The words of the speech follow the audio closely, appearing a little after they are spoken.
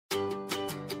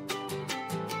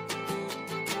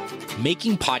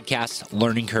making podcasts,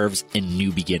 learning curves, and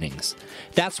new beginnings.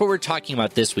 That's what we're talking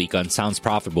about this week on Sounds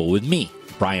Profitable with me,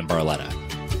 Brian Barletta.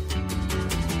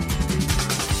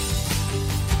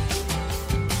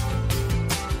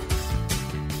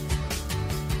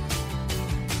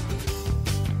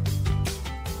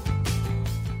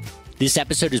 This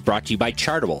episode is brought to you by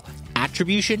Chartable,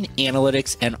 attribution,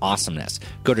 analytics, and awesomeness.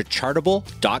 Go to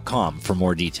chartable.com for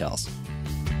more details.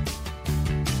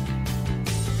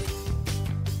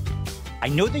 I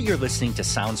know that you're listening to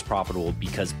Sounds Profitable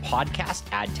because podcast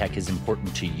ad tech is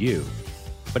important to you,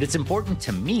 but it's important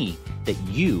to me that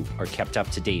you are kept up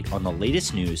to date on the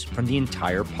latest news from the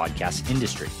entire podcast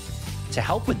industry. To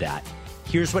help with that,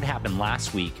 here's what happened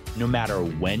last week, no matter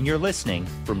when you're listening,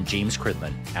 from James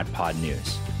Cridland at Pod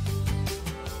News.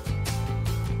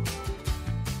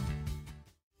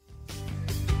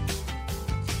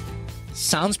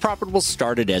 Sounds Profitable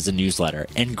started as a newsletter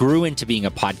and grew into being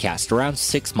a podcast around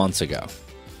 6 months ago.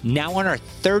 Now on our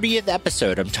 30th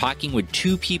episode, I'm talking with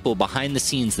two people behind the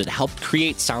scenes that helped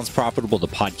create Sounds Profitable, the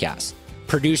podcast.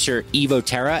 Producer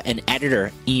Terra and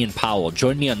editor Ian Powell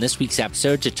joined me on this week's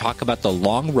episode to talk about the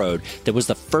long road that was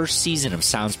the first season of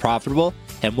Sounds Profitable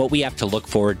and what we have to look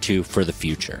forward to for the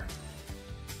future.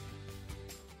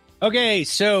 Okay,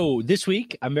 so this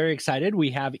week, I'm very excited.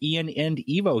 We have Ian and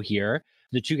Evo here,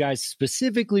 the two guys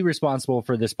specifically responsible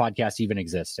for this podcast even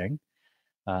existing.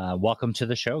 Welcome to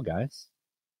the show, guys.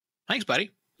 Thanks,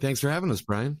 buddy. Thanks for having us,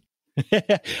 Brian.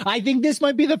 I think this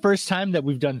might be the first time that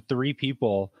we've done three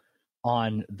people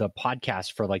on the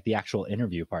podcast for like the actual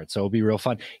interview part. So it'll be real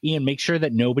fun. Ian, make sure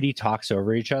that nobody talks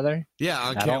over each other. Yeah,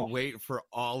 I can't wait for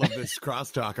all of this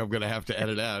crosstalk I'm going to have to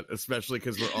edit out, especially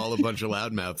because we're all a bunch of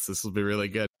loudmouths. This will be really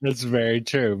good. That's very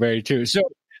true. Very true. So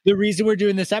the reason we're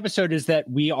doing this episode is that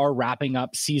we are wrapping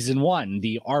up season 1,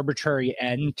 the arbitrary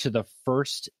end to the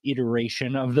first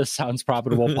iteration of the Sounds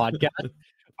Profitable podcast,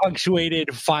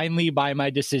 punctuated finally by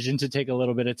my decision to take a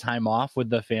little bit of time off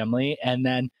with the family. And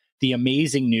then the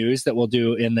amazing news that we'll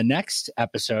do in the next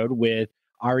episode with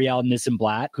Ariel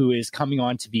Nissenblatt, who is coming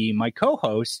on to be my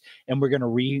co-host. And we're going to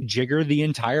rejigger the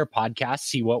entire podcast,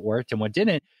 see what worked and what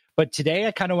didn't. But today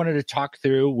I kind of wanted to talk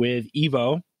through with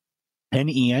Evo and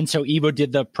Ian. So Evo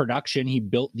did the production. He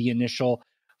built the initial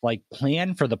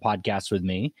plan for the podcast with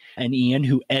me, and Ian,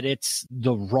 who edits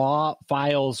the raw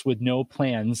files with no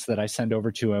plans that I send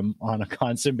over to him on a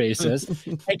constant basis. And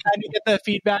kind of get the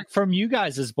feedback from you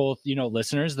guys as both,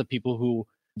 listeners, the people who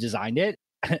designed it,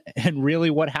 and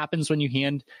really what happens when you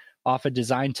hand off a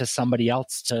design to somebody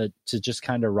else to just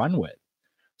kind of run with.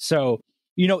 So,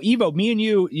 Evo, me and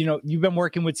you, you've been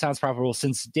working with Sounds Profitable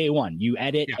since day one. You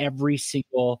edit every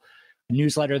single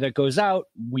newsletter that goes out.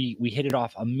 We hit it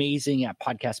off amazing at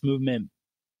Podcast Movement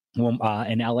in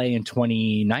LA in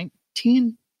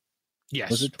 2019. Yes,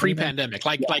 was it pre-pandemic,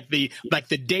 like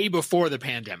the day before the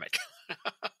pandemic.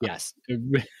 Yes,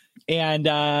 and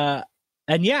yeah,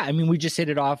 I mean, we just hit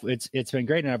it off. It's been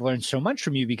great, and I've learned so much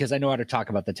from you because I know how to talk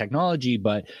about the technology,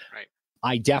 but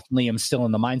I definitely am still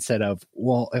in the mindset of,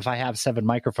 well, if I have 7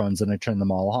 microphones and I turn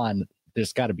them all on,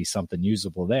 there's got to be something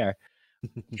usable there.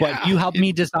 But you helped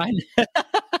me design.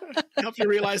 Help you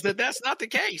realize that that's not the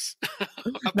case.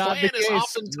 A plan is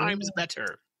oftentimes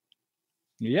better.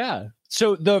 Yeah.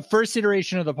 So the first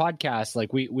iteration of the podcast,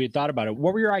 we had thought about it.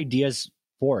 What were your ideas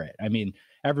for it? I mean,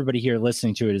 everybody here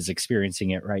listening to it is experiencing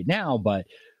it right now. But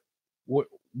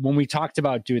when we talked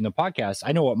about doing the podcast,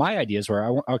 I know what my ideas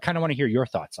were. I kind of want to hear your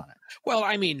thoughts on it. Well,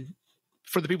 I mean,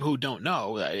 for the people who don't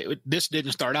know, this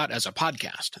didn't start out as a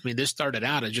podcast. I mean, this started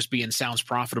out as just being Sounds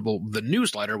Profitable, the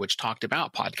newsletter, which talked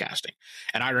about podcasting.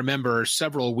 And I remember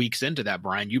several weeks into that,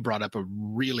 Brian, you brought up a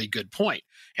really good point.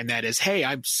 And that is, hey,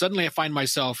 I find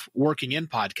myself working in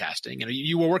podcasting. And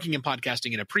you were working in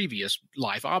podcasting in a previous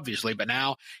life, obviously, but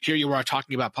now here you are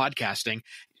talking about podcasting,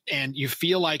 and you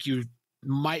feel like you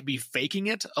might be faking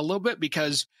it a little bit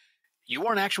because you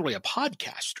weren't actually a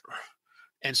podcaster.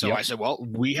 And so I said, well,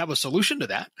 we have a solution to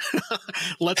that.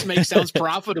 Let's make Sounds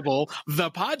Profitable the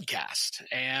podcast.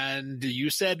 And you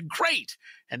said, great.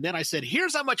 And then I said,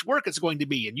 here's how much work it's going to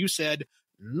be. And you said,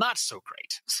 not so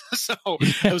great. So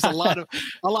there was a lot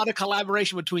of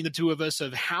collaboration between the two of us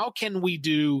of how can we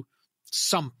do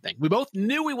something. We both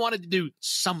knew we wanted to do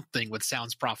something with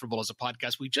Sounds Profitable as a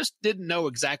podcast. We just didn't know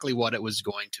exactly what it was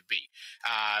going to be.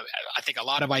 I think a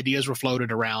lot of ideas were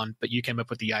floated around, but you came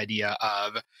up with the idea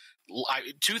of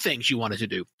two things you wanted to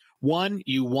do. One,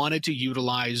 you wanted to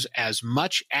utilize as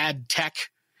much ad tech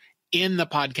in the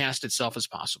podcast itself as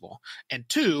possible. And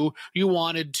two, you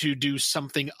wanted to do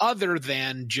something other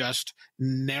than just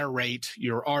narrate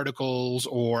your articles,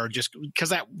 or just because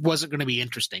that wasn't going to be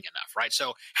interesting enough, right?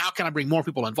 So how can I bring more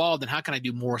people involved, and how can I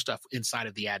do more stuff inside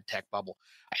of the ad tech bubble?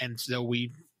 And so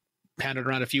we pounded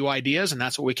around a few ideas, and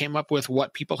that's what we came up with,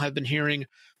 what people have been hearing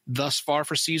thus far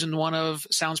for season 1 of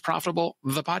Sounds Profitable,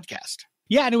 the podcast.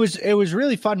 Yeah, and it was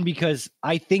really fun because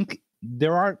I think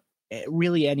there aren't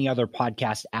really any other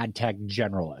podcast ad tech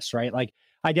generalists, right? Like,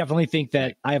 I definitely think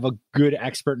that I have a good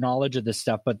expert knowledge of this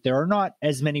stuff, but there are not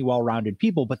as many well-rounded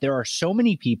people, but there are so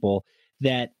many people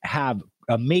that have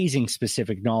amazing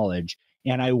specific knowledge.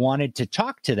 And I wanted to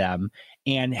talk to them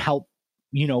and help,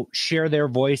 share their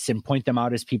voice and point them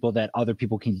out as people that other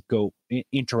people can go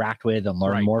interact with and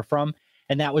learn more from.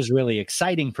 And that was really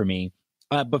exciting for me.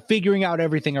 But figuring out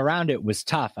everything around it was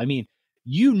tough. I mean,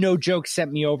 no joke,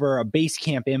 sent me over a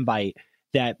Basecamp invite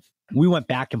that we went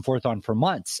back and forth on for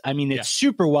months. I mean, it's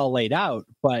super well laid out,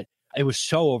 but it was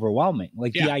so overwhelming.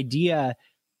 Like the idea,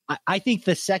 I think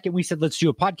the second we said, let's do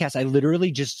a podcast, I literally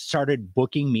just started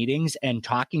booking meetings and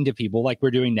talking to people like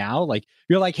we're doing now. Like,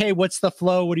 you're like, hey, what's the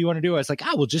flow? What do you want to do? I was like,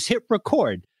 we'll just hit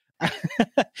record.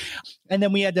 And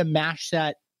then we had to mash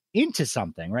that into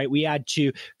something, right? We had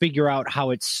to figure out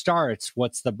how it starts,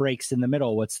 what's the breaks in the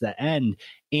middle, what's the end.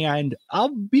 And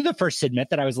I'll be the first to admit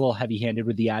that I was a little heavy-handed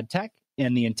with the ad tech,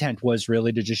 and the intent was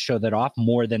really to just show that off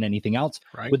more than anything else,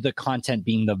 with the content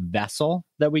being the vessel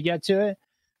that we get to it,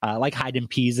 like hiding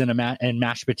peas and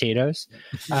mashed potatoes.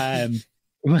 But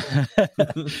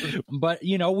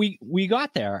we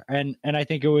got there, and I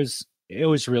think it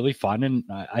was really fun, and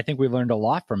I think we learned a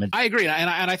lot from it. I agree, and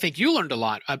I think you learned a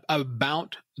lot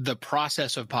about the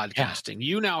process of podcasting. Yeah.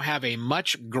 You now have a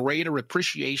much greater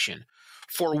appreciation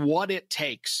for what it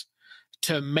takes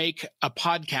to make a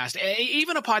podcast,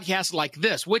 even a podcast like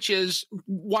this, which is,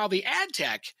 while the ad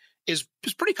tech is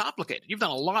pretty complicated. You've done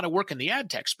a lot of work in the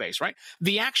ad tech space, right?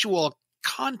 The actual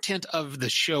content of the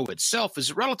show itself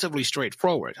is relatively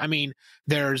straightforward. I mean,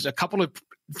 there's a couple of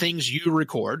things you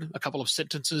record, a couple of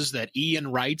sentences that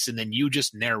Ian writes, and then you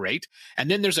just narrate.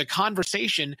 And then there's a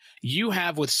conversation you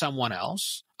have with someone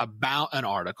else about an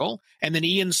article, and then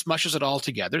Ian smushes it all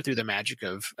together through the magic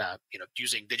of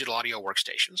using digital audio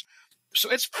workstations. So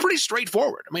it's pretty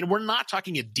straightforward. I mean, we're not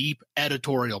talking a deep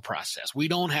editorial process. We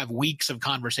don't have weeks of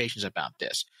conversations about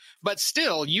this. But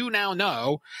still, you now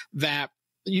know that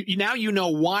you know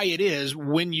why it is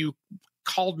when you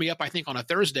called me up, I think on a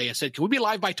Thursday, and said, can we be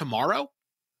live by tomorrow?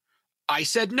 I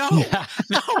said, no,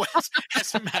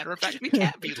 as a matter of fact, we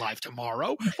can't be live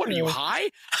tomorrow. What are you, high?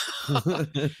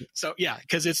 So,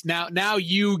 because it's now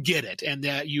you get it, and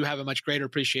you have a much greater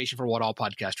appreciation for what all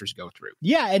podcasters go through.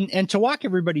 Yeah. And to walk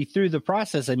everybody through the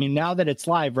process, I mean, now that it's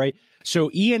live, right? So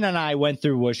Ian and I went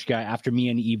through Whooshka after me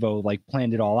and Evo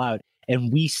planned it all out.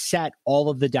 And we set all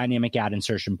of the dynamic ad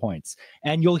insertion points.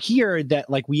 And you'll hear that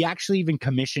we actually even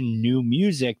commissioned new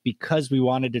music because we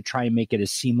wanted to try and make it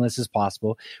as seamless as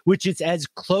possible, which is as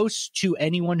close to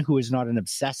anyone who is not an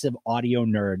obsessive audio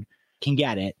nerd can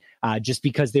get it, just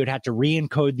because they would have to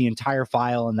re-encode the entire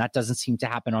file. And that doesn't seem to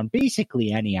happen on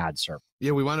basically any ad server.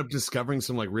 Yeah, we wound up discovering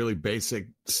some really basic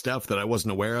stuff that I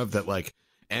wasn't aware of, that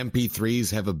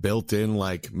MP3s have a built-in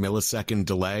millisecond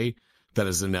delay that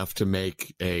is enough to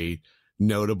make a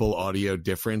notable audio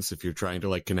difference if you're trying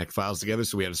to connect files together.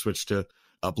 So we had to switch to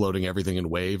uploading everything in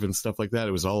Wave and stuff like that.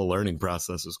 It was all a learning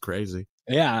process. It was crazy.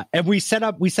 Yeah. And we set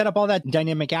up all that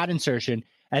dynamic ad insertion,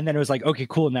 and then it was okay,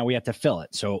 cool. Now we have to fill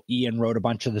it. So Ian wrote a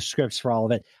bunch of the scripts for all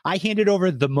of it. I handed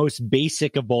over the most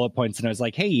basic of bullet points, and I was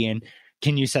like, hey, Ian,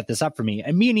 can you set this up for me?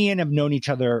 And me and Ian have known each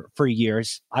other for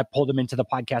years. I pulled him into the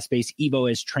podcast space. Evo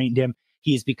has trained him.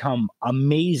 He has become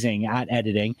amazing at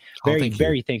editing.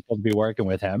 Very thankful to be working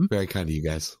with him. Very kind of you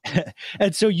guys.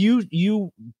 And so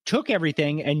you took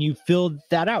everything and you filled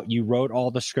that out. You wrote all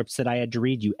the scripts that I had to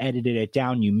read. You edited it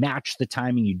down. You matched the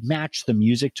timing. You matched the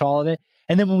music to all of it.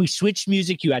 And then when we switched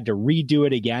music, you had to redo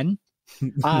it again.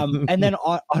 And then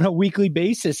on a weekly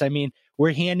basis, I mean,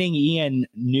 we're handing Ian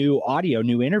new audio,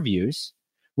 new interviews,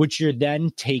 which you're then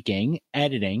taking,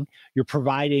 editing. You're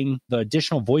providing the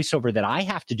additional voiceover that I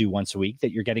have to do once a week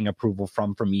that you're getting approval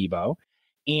from Evo.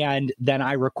 And then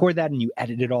I record that and you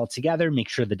edit it all together, make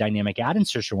sure the dynamic ad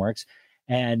insertion works.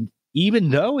 And even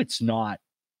though it's not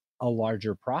a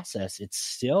larger process, it's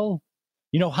still,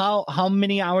 how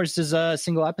many hours does a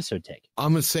single episode take?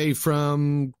 I'm going to say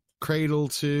from cradle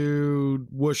to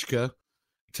Whooshka,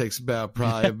 it takes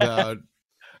probably about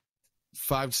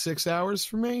 5-6 hours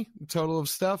for me total of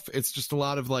stuff. It's just a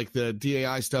lot of the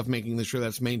DAI stuff, making sure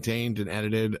that's maintained and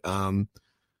edited.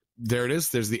 There it is.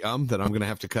 There's the that I'm going to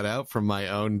have to cut out from my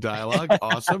own dialogue.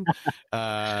 Awesome.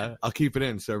 I'll keep it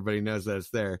in so everybody knows that it's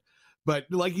there. But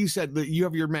like you said, you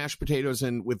have your mashed potatoes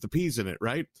and with the peas in it,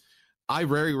 right? I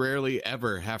very rarely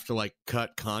ever have to like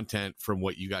cut content from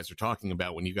what you guys are talking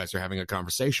about when you guys are having a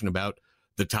conversation about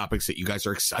the topics that you guys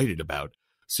are excited about.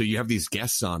 So you have these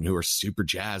guests on who are super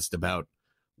jazzed about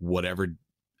whatever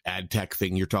ad tech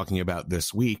thing you're talking about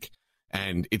this week.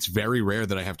 And it's very rare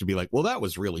that I have to be like, well, that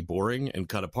was really boring and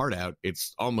cut a part out.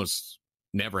 It's almost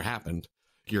never happened.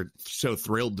 You're so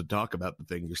thrilled to talk about the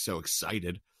thing. You're so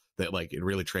excited that like it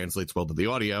really translates well to the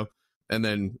audio. And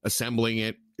then assembling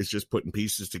it is just putting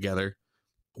pieces together.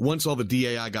 Once all the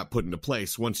DAI got put into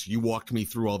place, once you walked me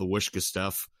through all the Wishka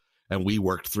stuff and we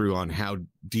worked through on how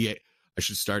I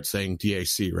should start saying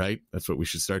DAC, right? That's what we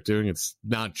should start doing. It's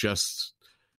not just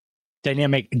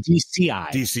dynamic DCI.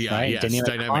 DCI, right? yes.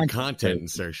 Dynamic content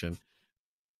insertion.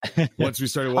 Once we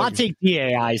started I'll take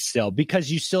DAI still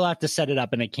because you still have to set it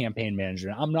up in a campaign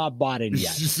manager. I'm not bought in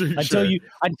yet. Until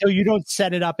you don't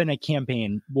set it up in a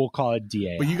campaign, we'll call it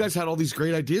DAI. But you guys had all these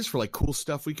great ideas for like cool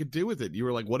stuff we could do with it. You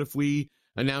were like, what if we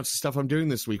announce the stuff I'm doing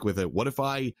this week with it? What if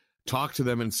I talk to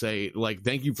them and say, like,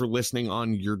 thank you for listening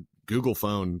on your Google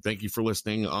phone. Thank you for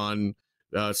listening on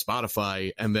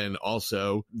Spotify. And then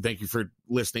also thank you for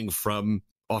listening from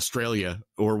Australia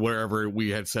or wherever we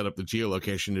had set up the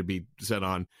geolocation to be set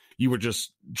on. You were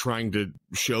just trying to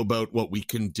showboat what we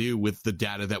can do with the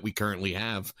data that we currently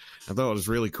have. I thought it was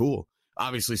really cool.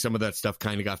 Obviously, some of that stuff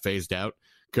kind of got phased out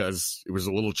because it was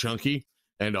a little chunky.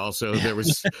 And also there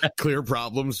was clear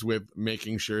problems with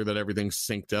making sure that everything's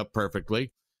synced up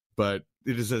perfectly. But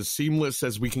it is as seamless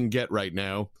as we can get right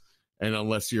now. And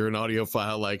unless you're an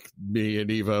audiophile like me and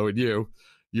Evo and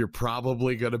you're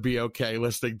probably going to be okay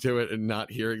listening to it and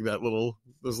not hearing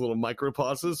those little micro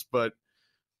pauses. But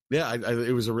yeah,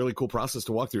 it was a really cool process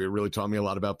to walk through. It really taught me a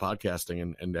lot about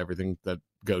podcasting and everything that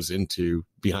goes into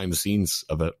behind the scenes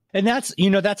of it. And that's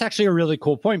actually a really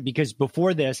cool point because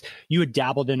before this, you had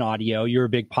dabbled in audio. You're a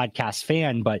big podcast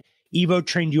fan, but Evo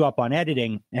trained you up on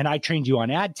editing and I trained you on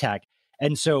ad tech.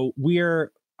 And so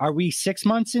are we 6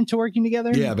 months into working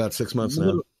together? Yeah, about 6 months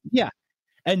now. Yeah.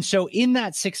 And so in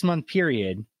that 6-month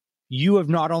period, you have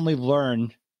not only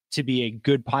learned to be a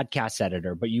good podcast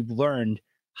editor, but you've learned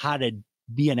how to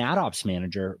be an ad ops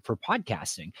manager for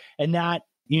podcasting. And that,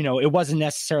 it wasn't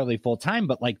necessarily full time,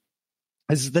 but like,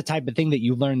 this is the type of thing that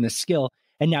you learn this skill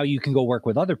and now you can go work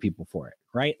with other people for it,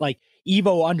 right? Like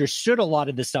Evo understood a lot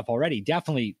of this stuff already,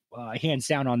 definitely hands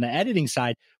down on the editing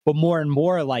side, but more and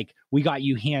more like we got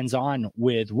you hands on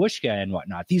with Wishka and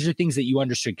whatnot. These are things that you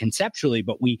understood conceptually,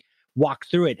 but we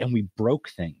walked through it and we broke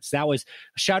things. That was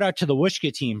a shout out to the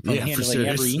Wishka team for handling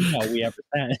every email we ever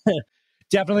sent.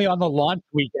 Definitely on the launch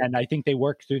weekend. I think they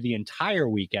worked through the entire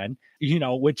weekend,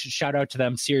 which shout out to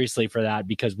them seriously for that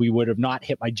because we would have not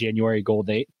hit my January goal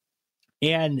date.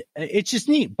 And it's just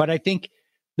neat. But I think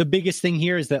the biggest thing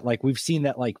here is that like we've seen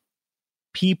that like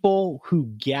people who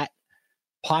get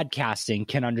podcasting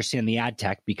can understand the ad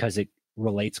tech because it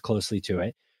relates closely to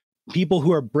it. People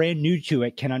who are brand new to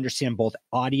it can understand both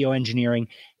audio engineering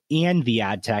and the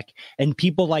ad tech. And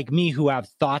people like me who have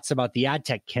thoughts about the ad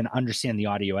tech can understand the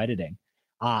audio editing.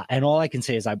 And all I can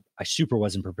say is I super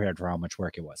wasn't prepared for how much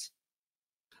work it was.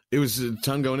 It was a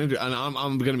ton going into it. And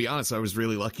I'm going to be honest. I was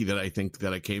really lucky that I think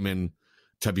that I came in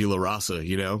tabula rasa,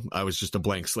 I was just a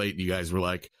blank slate. You guys were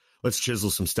like, let's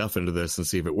chisel some stuff into this and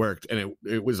see if it worked. And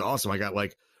it was awesome. I got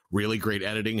like really great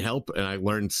editing help and I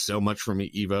learned so much from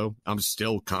Evo. I'm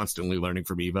still constantly learning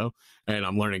from Evo and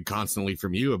I'm learning constantly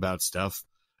from you about stuff.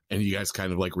 And you guys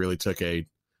kind of like really took a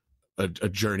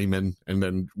journeyman and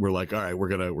then we're like, all right, we're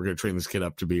gonna train this kid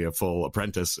up to be a full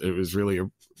apprentice. It was really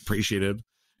appreciated.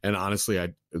 And honestly,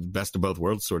 best of both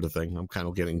worlds sort of thing. I'm kind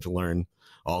of getting to learn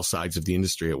all sides of the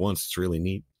industry at once. It's really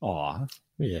neat. Aw.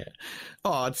 Yeah.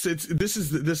 Oh, this is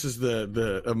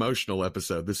the emotional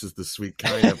episode. This is the sweet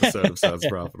kind episode of Sounds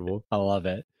Profitable. I love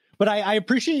it. But I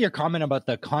appreciate your comment about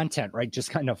the content, right? Just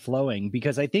kind of flowing,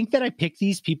 because I think that I pick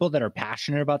these people that are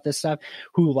passionate about this stuff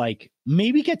who like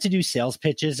maybe get to do sales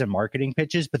pitches and marketing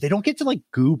pitches, but they don't get to like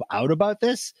goob out about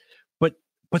this.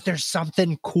 But there's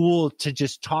something cool to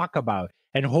just talk about.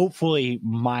 And hopefully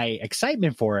my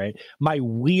excitement for it, my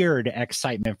weird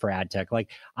excitement for ad tech, like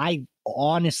I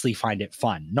honestly find it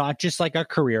fun, not just like a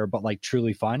career, but like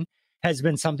truly fun, has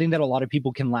been something that a lot of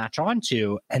people can latch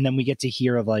onto. And then we get to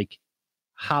hear of like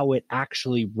how it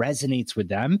actually resonates with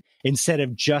them instead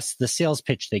of just the sales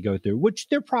pitch they go through, which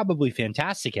they're probably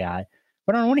fantastic at.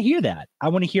 But I don't want to hear that. I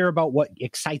want to hear about what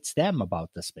excites them about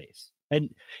the space.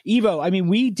 And Evo, I mean,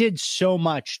 we did so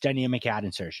much dynamic ad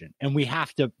insertion and we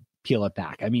have to peel it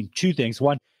back. I mean, two things.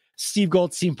 One, Steve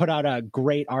Goldstein put out a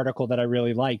great article that I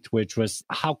really liked, which was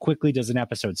how quickly does an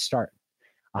episode start?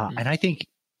 And I think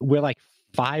we're like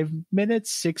 5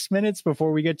 minutes, 6 minutes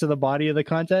before we get to the body of the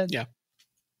content. Yeah.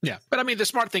 Yeah. But I mean, the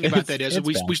smart thing about that is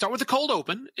we start with the cold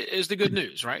open is the good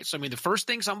news, right? So, I mean, the first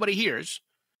thing somebody hears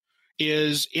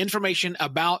is information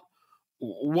about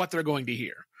what they're going to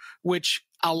hear, which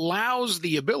allows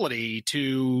the ability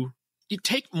to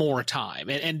take more time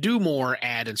and do more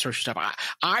ad insertion stuff.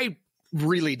 I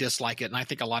really dislike it, and I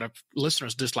think a lot of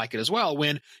listeners dislike it as well,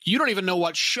 when you don't even know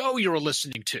what show you're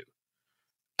listening to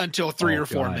until 3 or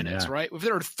 4 minutes, right? If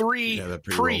there are three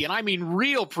pre, and I mean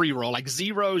real pre-roll, like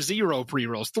 0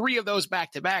 pre-rolls, 3 of those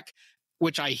back to back,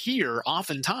 which I hear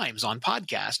oftentimes on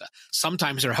podcasts.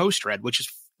 Sometimes they're host read, which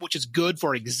is good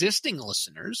for existing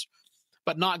listeners,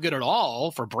 but not good at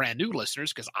all for brand new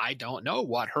listeners, because I don't know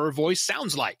what her voice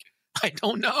sounds like. I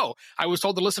don't know. I was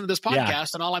told to listen to this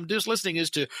podcast, and all I'm just listening is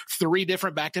to 3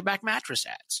 different back-to-back mattress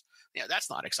ads. Yeah, that's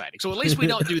not exciting. So at least we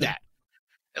don't do that.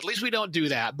 At least we don't do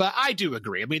that. But I do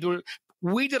agree. I mean,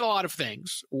 we did a lot of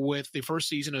things with the first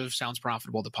season of Sounds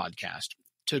Profitable, the podcast,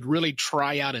 to really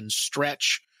try out and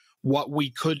stretch what we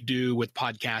could do with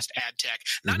podcast ad tech,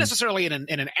 not necessarily in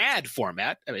an ad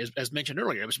format, as mentioned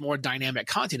earlier. It was more dynamic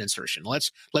content insertion.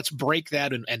 Let's break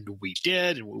that, and we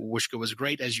did. And Wishka was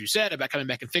great, as you said, about coming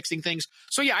back and fixing things.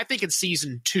 So yeah, I think in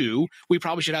season 2, we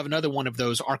probably should have another one of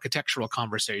those architectural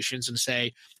conversations and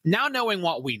say, now knowing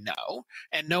what we know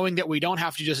and knowing that we don't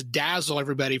have to just dazzle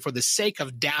everybody for the sake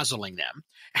of dazzling them,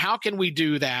 how can we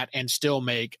do that and still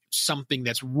make something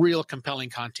that's real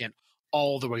compelling content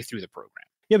all the way through the program?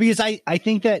 Yeah, because I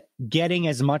think that getting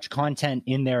as much content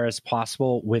in there as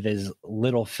possible with as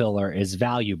little filler is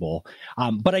valuable.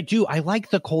 But I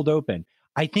like the cold open.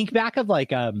 I think back of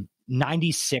like 90s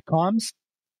sitcoms,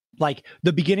 like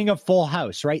the beginning of Full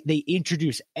House, right? They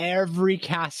introduce every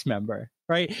cast member,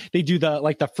 right? They do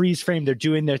the freeze frame, they're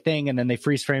doing their thing, and then they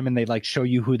freeze frame and they like show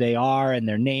you who they are and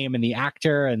their name and the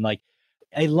actor. And like,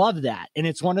 I love that. And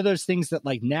it's one of those things that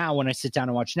like now when I sit down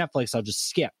and watch Netflix, I'll just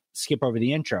skip over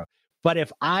the intro. But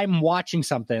if I'm watching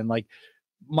something, like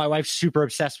my wife's super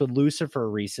obsessed with Lucifer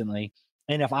recently,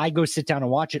 and if I go sit down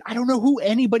and watch it, I don't know who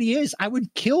anybody is. I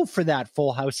would kill for that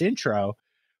Full House intro,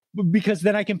 because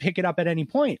then I can pick it up at any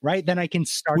point, right? Then I can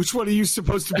start. Which one are you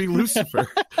supposed to be, Lucifer?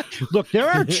 Look, there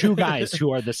are 2 guys who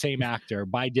are the same actor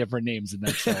by different names in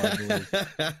that show, I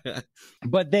believe.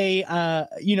 But they,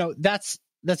 that's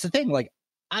the thing. Like,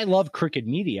 I love Crooked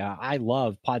Media. I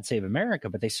love Pod Save America,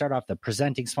 but they start off, the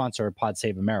presenting sponsor of Pod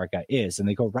Save America is, and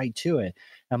they go right to it.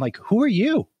 I'm like, who are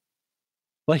you?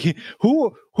 Like,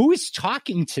 who is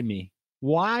talking to me?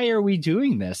 Why are we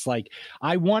doing this? Like,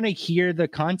 I want to hear the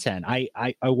content.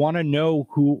 I want to know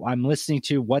who I'm listening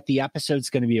to, what the episode's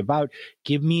going to be about.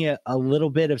 Give me a little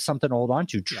bit of something to hold on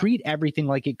to. Treat everything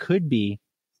like it could be,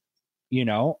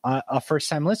 a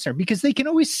first-time listener, because they can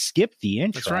always skip the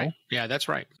intro. That's right. Yeah, that's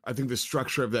right. I think the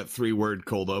structure of that 3-word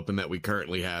cold open that we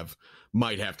currently have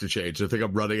might have to change. I think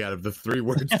I'm running out of the 3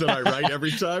 words that I write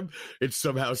every time. It's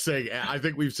somehow saying, I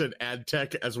think we've said ad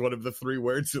tech as one of the 3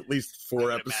 words at least 4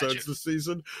 episodes this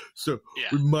season. So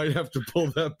we might have to pull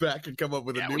that back and come up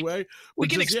with a new way. We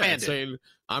can expand it. Saying,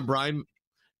 I'm Brian.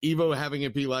 Evo having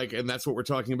it be like, and that's what we're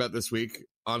talking about this week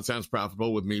on Sounds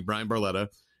Profitable with me, Brian Barletta,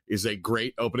 is a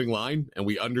great opening line, and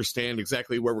we understand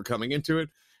exactly where we're coming into it,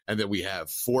 and that we have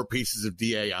 4 pieces of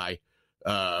DAI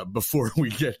before we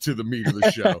get to the meat of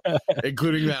the show,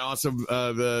 including that awesome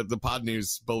the Pod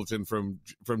News bulletin from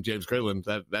James Cradland.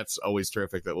 That's always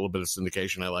terrific. That little bit of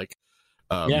syndication I like.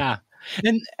 Yeah.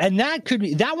 And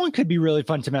that one could be really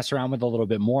fun to mess around with a little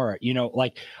bit more.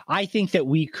 Like, I think that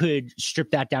we could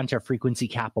strip that down to a frequency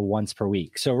cap of once per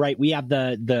week. So, right, we have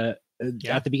the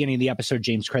at the beginning of the episode,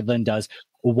 James Cradland does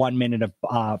 1 minute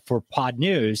of for Pod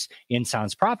News in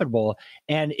Sounds Profitable.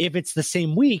 And if it's the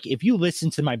same week, if you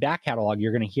listen to my back catalog,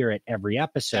 you're going to hear it every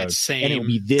episode. And it'll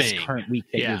be this current week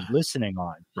that you're listening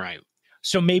on. Right.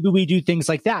 So maybe we do things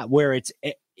like that, where it's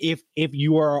if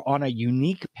you are on a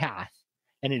unique path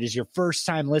and it is your first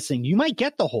time listening, you might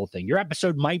get the whole thing. Your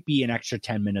episode might be an extra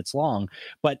 10 minutes long.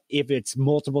 But if it's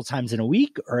multiple times in a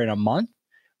week or in a month,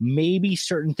 maybe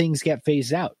certain things get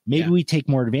phased out. Maybe we take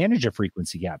more advantage of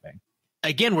frequency capping.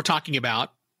 Again, we're talking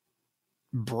about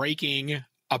breaking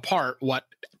apart what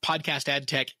podcast ad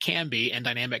tech can be and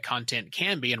dynamic content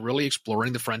can be, and really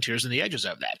exploring the frontiers and the edges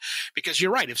of that. Because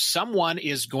you're right. If someone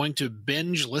is going to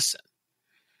binge listen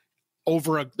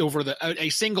over a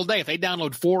single day, if they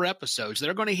download 4 episodes,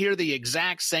 they're going to hear the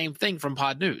exact same thing from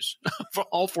Pod News for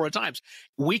all 4 times.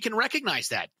 We can recognize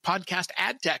that. Podcast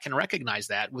ad tech can recognize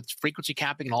that with frequency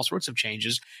capping and all sorts of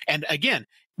changes. And again,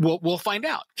 we'll find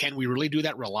out. Can we really do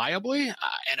that reliably?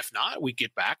 And if not, we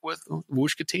get back with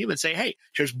Wooshka team and say, hey,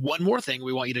 here's one more thing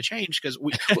we want you to change, because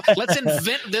let's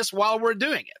invent this while we're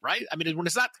doing it, right? I mean, when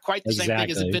it's not quite the same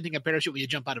thing as inventing a parachute when you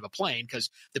jump out of a plane, because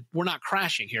we're not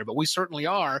crashing here, but we certainly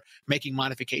are making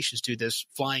modifications to this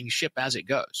flying ship as it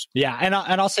goes. Yeah, and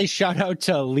I'll say shout out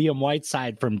to Liam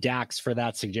Whiteside from Dax for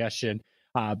that suggestion.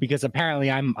 Because apparently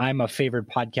I'm a favorite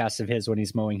podcast of his when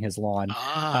he's mowing his lawn.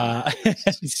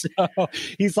 So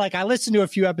he's like, I listened to a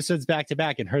few episodes back to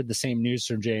back and heard the same news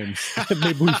from James.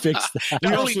 Maybe we fix that.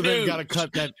 We also then got to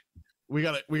cut that. We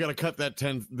got to cut that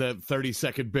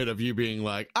 30-second bit of you being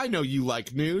like, I know you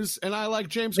like news and I like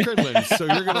James Cridland, so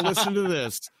you're going to listen to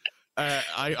this.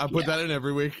 I put that in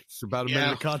every week. It's about a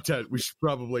minute of content. We should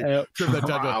probably trim that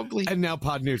down. And now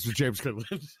Pod News with James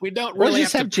Cridland. We don't really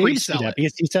have to pre-sell it.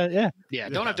 Because he said,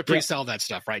 don't have to pre-sell that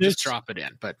stuff, right? Just drop it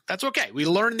in. But that's okay. We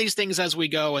learn these things as we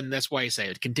go, and that's why I say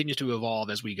it continues to evolve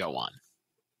as we go on.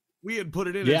 We had put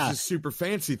it in as a super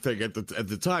fancy thing at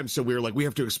the time, so we were like, we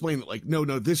have to explain that, like, no,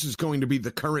 this is going to be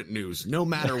the current news, no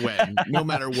matter when, no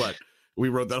matter what. We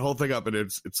wrote that whole thing up, and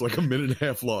it's like a minute and a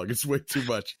half long. It's way too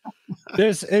much.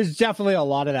 There's definitely a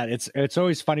lot of that. It's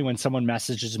always funny when someone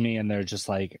messages me and they're just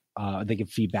like, they give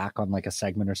feedback on like a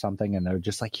segment or something, and they're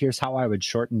just like, here's how I would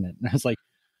shorten it. And I was like,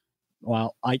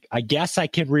 well, I guess I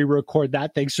can re-record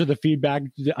that. Thanks for the feedback.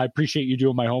 I appreciate you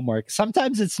doing my homework.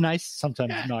 Sometimes it's nice,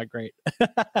 sometimes not great.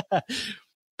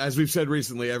 As we've said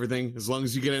recently, everything, as long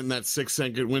as you get in that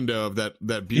 6-second window of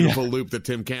that beautiful loop that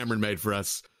Tim Cameron made for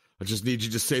us, I just need you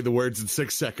to say the words in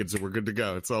 6 seconds and we're good to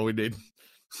go. That's all we need.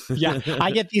 Yeah. I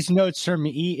get these notes from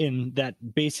Eaton that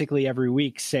basically every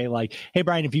week say like, hey,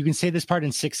 Brian, if you can say this part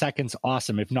in 6 seconds,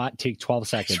 awesome. If not, take 12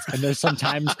 seconds. And there's some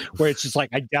times where it's just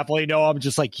like, I definitely know. I'm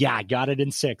just like, yeah, I got it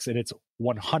in 6. And it's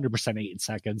 100% 8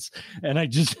 seconds. And I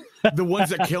just. The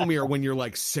ones that kill me are when you're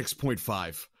like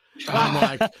 6.5. I'm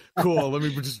like, cool, let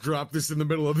me just drop this in the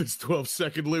middle of this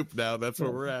 12-second loop now. That's where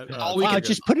we're at.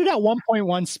 Just put it at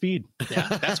 1.1 speed. Yeah,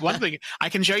 that's one thing. I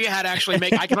can show you how to actually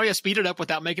I can always speed it up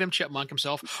without making him chipmunk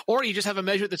himself. Or you just have a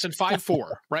measure that's in 5.4,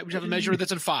 right? We have a measure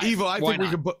that's in 5.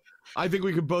 Evo, I think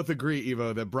we could both agree,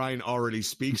 Evo, that Brian already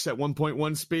speaks at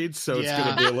 1.1 speed, so it's going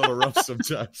to be a little rough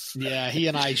sometimes. Yeah, he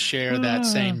and I share that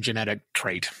same genetic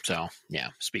trait. So,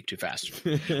 speak too fast.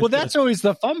 Well, that's always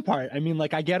the fun part. I mean,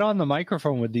 like, I get on the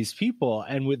microphone with these people,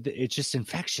 and it's just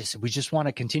infectious. We just want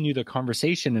to continue the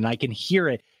conversation, and I can hear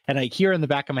it. And I hear in the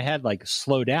back of my head, like,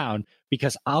 slow down,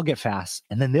 because I'll get fast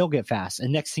and then they'll get fast.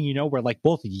 And next thing you know, we're like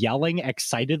both yelling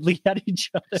excitedly at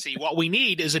each other. See, what we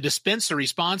need is a dispensary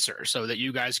sponsor so that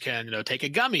you guys can take a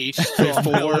gummy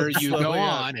before you go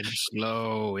on and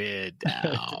slow it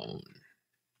down.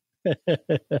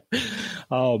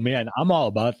 Oh, man, I'm all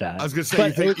about that. I was going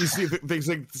to say, you see things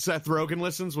like Seth Rogen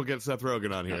listens? We'll get Seth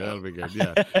Rogen on here. That'll be good.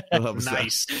 Yeah.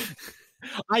 Nice.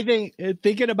 I think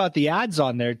thinking about the ads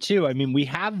on there too. I mean, we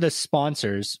have the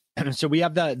sponsors, so we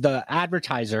have the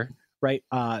advertiser, right?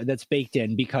 That's baked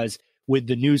in, because with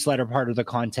the newsletter part of the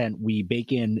content, we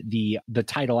bake in the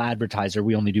title advertiser.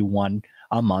 We only do one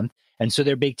a month, and so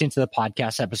they're baked into the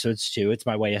podcast episodes too. It's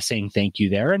my way of saying thank you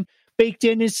there. And baked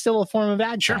in is still a form of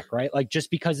ad track, right? Like,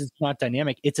 just because it's not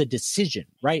dynamic, it's a decision,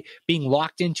 right? Being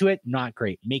locked into it, not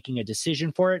great. Making a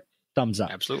decision for it, thumbs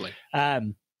up. Absolutely.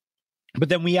 But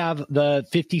then we have the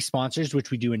 50 sponsors,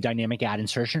 which we do in dynamic ad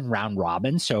insertion round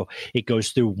robin. So it goes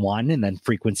through one and then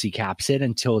frequency caps it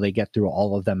until they get through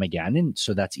all of them again. And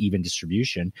so that's even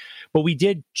distribution. But we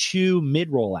did 2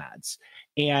 mid-roll ads,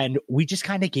 and we just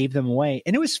kind of gave them away.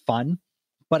 And it was fun,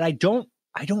 but I don't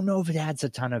know if it adds a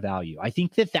ton of value. I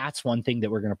think that's one thing that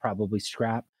we're going to probably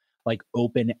scrap, like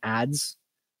open ads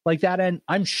like that. And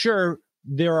I'm sure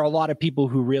there are a lot of people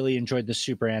who really enjoyed the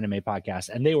Super Anime podcast,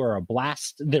 and they were a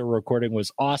blast. Their recording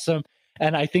was awesome.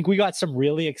 And I think we got some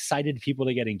really excited people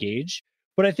to get engaged,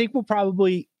 but I think we'll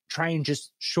probably try and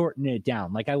just shorten it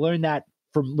down. Like, I learned that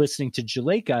from listening to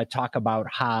Juleka talk about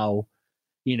how,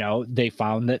 they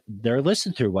found that their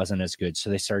listen through wasn't as good.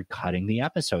 So they started cutting the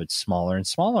episodes smaller and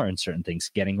smaller in certain things,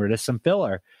 getting rid of some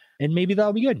filler, and maybe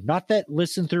that'll be good. Not that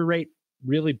listen through rate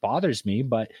really bothers me,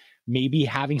 but maybe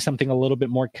having something a little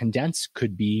bit more condensed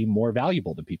could be more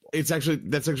valuable to people. That's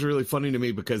actually really funny to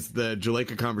me, because the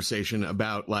Juleka conversation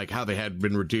about like how they had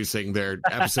been reducing their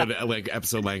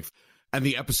episode length, and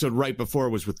the episode right before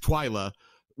was with Twyla,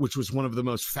 which was one of the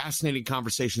most fascinating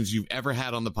conversations you've ever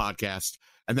had on the podcast,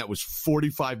 and that was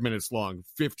 45 minutes long,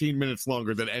 15 minutes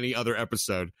longer than any other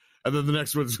episode. And then the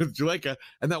next one's with Juleka,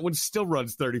 and that one still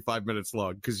runs 35 minutes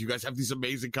long, because you guys have these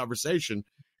amazing conversation.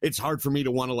 It's hard for me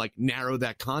to want to like narrow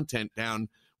that content down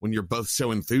when you're both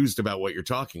so enthused about what you're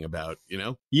talking about, you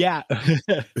know? Yeah.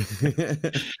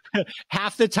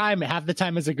 half the time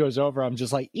as it goes over, I'm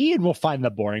just like, Ian will find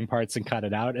the boring parts and cut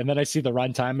it out. And then I see the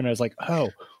runtime and I was like, oh,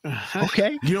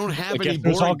 okay. You don't have any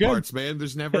boring parts, man.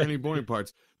 There's never any boring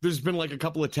parts. There's been like a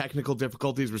couple of technical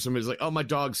difficulties where somebody's like, oh, my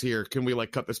dog's here. Can we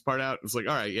like cut this part out? It's like,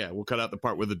 all right, yeah, we'll cut out the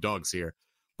part where the dog's here.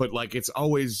 But like, it's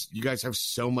always, you guys have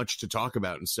so much to talk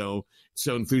about and so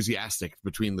enthusiastic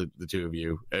between the two of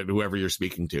you and whoever you're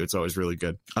speaking to. It's always really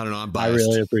good. I don't know. I'm biased. I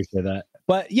really appreciate that.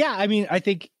 But yeah, I mean, I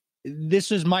think this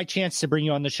was my chance to bring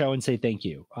you on the show and say thank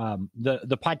you.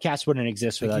 The podcast wouldn't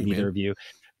exist without either of you.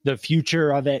 The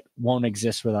future of it won't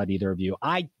exist without either of you.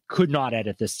 I could not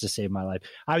edit this to save my life.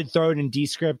 I would throw it in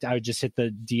Descript. I would just hit the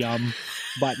DM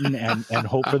button and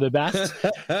hope for the best.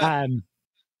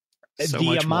 So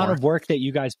the amount of work that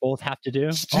you guys both have to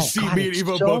do. Did you see me and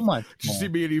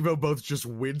Evo both just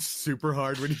wince super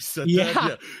hard when you said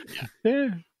that? Yeah.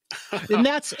 and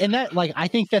that like, I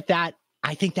think that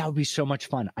would be so much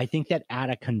fun. I think that at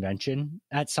a convention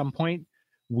at some point,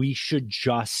 we should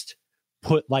just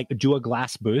do a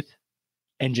glass booth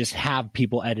and just have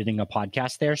people editing a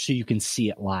podcast there so you can see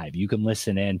it live. You can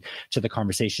listen in to the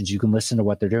conversations. You can listen to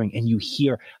what they're doing and you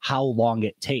hear how long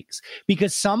it takes,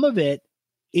 because some of it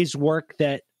is work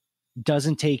that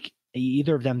doesn't take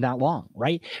either of them that long,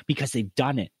 right? Because they've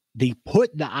done it. They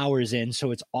put the hours in,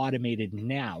 so it's automated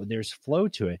now. There's flow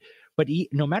to it. But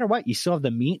no matter what, you still have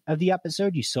the meat of the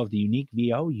episode. You still have the unique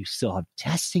VO. You still have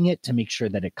testing it to make sure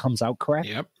that it comes out correct.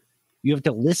 Yep. You have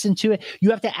to listen to it.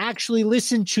 You have to actually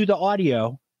listen to the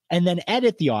audio and then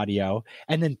edit the audio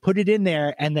and then put it in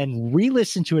there and then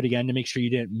re-listen to it again to make sure you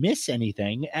didn't miss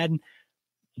anything. And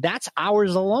that's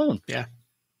hours alone. Yeah.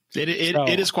 It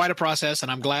is quite a process,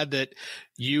 and I'm glad that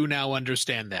you now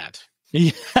understand that.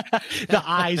 Yeah, the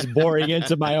eyes boring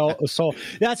into my soul.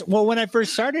 When I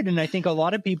first started, and I think a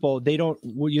lot of people, they don't,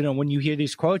 when you hear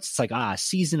these quotes, it's like,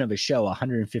 season of a show,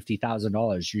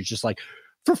 $150,000. You're just like,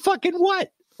 for fucking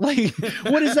what? Like,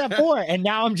 what is that for? And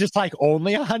now I'm just like,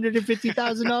 only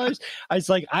 $150,000. I was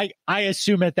like, I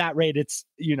assume at that rate, it's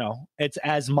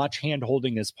as much hand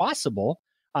holding as possible.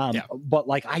 But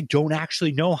like, I don't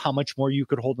actually know how much more you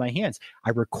could hold my hands.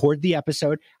 I record the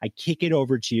episode, I kick it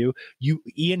over to you,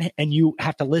 Ian, and you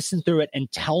have to listen through it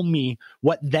and tell me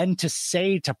what then to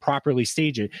say to properly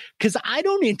stage it. Cause I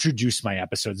don't introduce my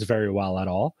episodes very well at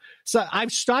all. So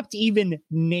I've stopped even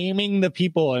naming the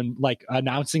people and like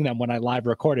announcing them when I live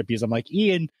record it, because I'm like,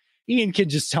 Ian can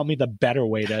just tell me the better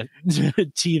way to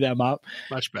tee them up.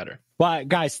 Much better. But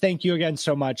guys, thank you again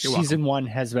so much. You're Season welcome.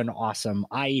 1 has been awesome.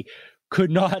 I could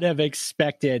not have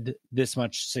expected this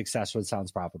much success with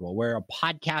Sounds Profitable. We're a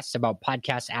podcast about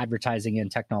podcast advertising and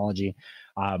technology.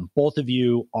 Both of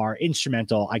you are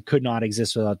instrumental. I could not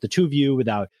exist without the two of you,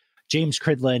 without James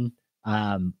Cridlin.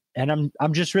 And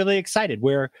I'm just really excited.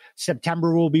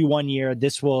 September will be 1 year.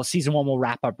 Season 1 will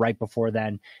wrap up right before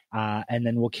then. And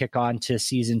then we'll kick on to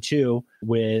season 2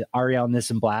 with Ariel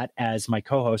Nissenblatt as my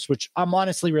co-host, which I'm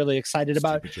honestly really excited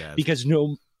about, because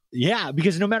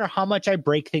no matter how much I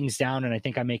break things down and I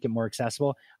think I make it more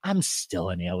accessible, I'm still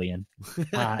an alien.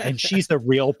 And she's the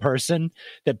real person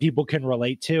that people can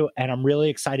relate to. And I'm really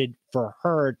excited for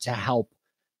her to help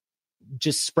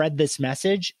just spread this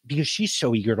message, because she's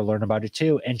so eager to learn about it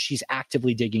too. And she's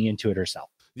actively digging into it herself.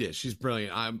 Yeah, she's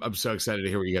brilliant. I'm so excited to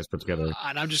hear what you guys put together.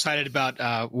 And I'm just excited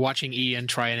about watching Ian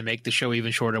trying to make the show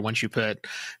even shorter once you put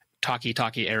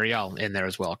Talkie Ariel in there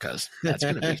as well, because that's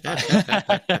going to be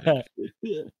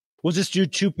fun. We'll just do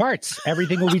 2 parts.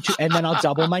 Everything will be 2, and then I'll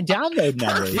double my download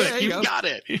numbers. Yeah, you got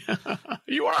it.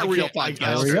 You are a real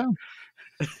podcaster.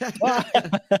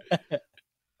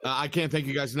 I can't thank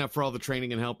you guys enough for all the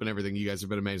training and help and everything. You guys have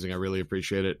been amazing. I really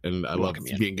appreciate it, and I love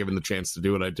being given the chance to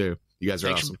do what I do. You guys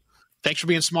are awesome. Thanks for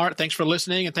being smart. Thanks for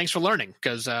listening, and thanks for learning,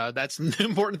 because that's the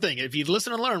important thing. If you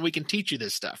listen and learn, we can teach you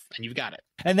this stuff, and you've got it.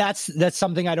 And that's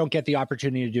something I don't get the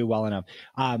opportunity to do well enough.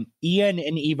 Ian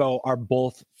and Evo are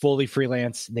both fully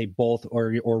freelance. They both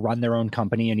or run their own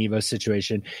company in Evo's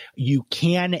situation. You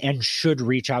can and should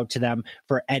reach out to them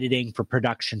for editing, for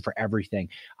production, for everything.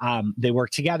 They work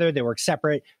together. They work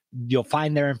separate. You'll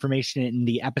find their information in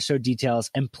the episode details.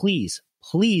 And please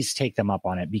take them up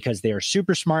on it, because they are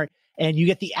super smart. And you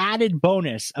get the added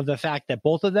bonus of the fact that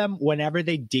both of them, whenever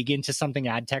they dig into something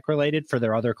ad tech related for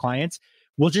their other clients,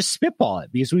 will just spitball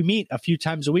it, because we meet a few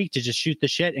times a week to just shoot the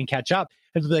shit and catch up.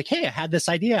 And be like, hey, I had this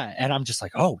idea. And I'm just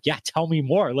like, oh yeah, tell me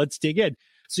more. Let's dig in.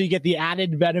 So you get the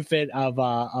added benefit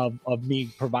of me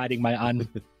providing my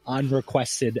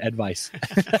unrequested advice.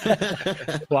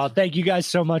 Well, thank you guys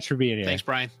so much for being here. Thanks,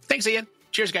 Brian. Thanks, Ian.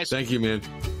 Cheers, guys. Thank you, man.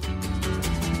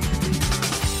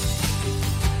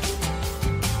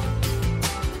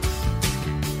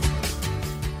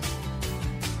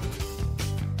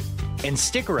 And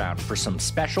stick around for some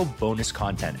special bonus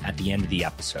content at the end of the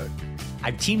episode.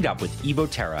 I've teamed up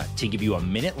with Terra to give you a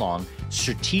minute-long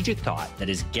strategic thought that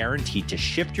is guaranteed to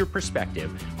shift your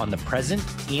perspective on the present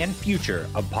and future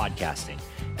of podcasting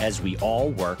as we all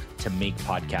work to make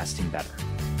podcasting better.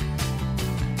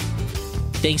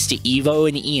 Thanks to Evo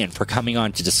and Ian for coming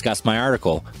on to discuss my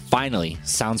article, Finally,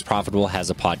 Sounds Profitable has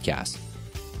a podcast.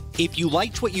 If you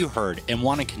liked what you heard and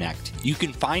want to connect, you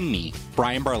can find me,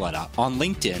 Brian Barletta, on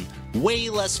LinkedIn, way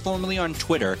less formally on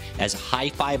Twitter as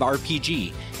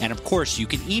High5RPG, and of course you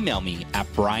can email me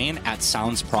at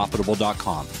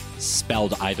brian@soundsprofitable.com,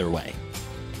 spelled either way.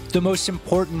 The most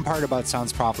important part about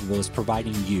Sounds Profitable is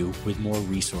providing you with more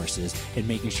resources and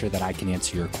making sure that I can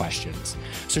answer your questions.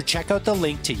 So check out the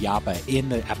link to Yappa in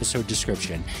the episode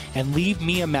description and leave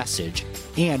me a message,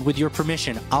 and with your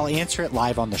permission, I'll answer it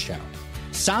live on the show.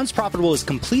 Sounds Profitable is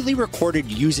completely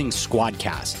recorded using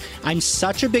Squadcast. I'm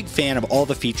such a big fan of all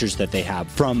the features that they have,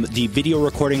 from the video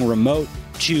recording remote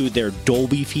to their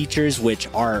Dolby features, which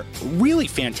are really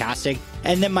fantastic.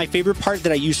 And then my favorite part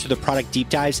that I use for the product deep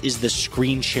dives is the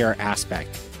screen share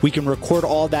aspect. We can record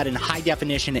all that in high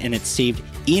definition and it's saved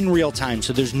in real time,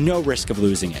 so there's no risk of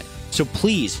losing it. So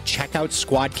please check out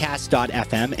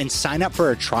squadcast.fm and sign up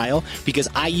for a trial because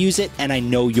I use it and I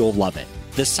know you'll love it.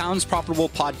 The Sounds Profitable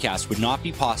podcast would not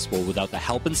be possible without the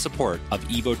help and support of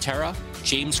Terra,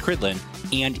 James Cridlin,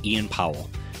 and Ian Powell.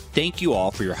 Thank you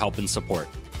all for your help and support.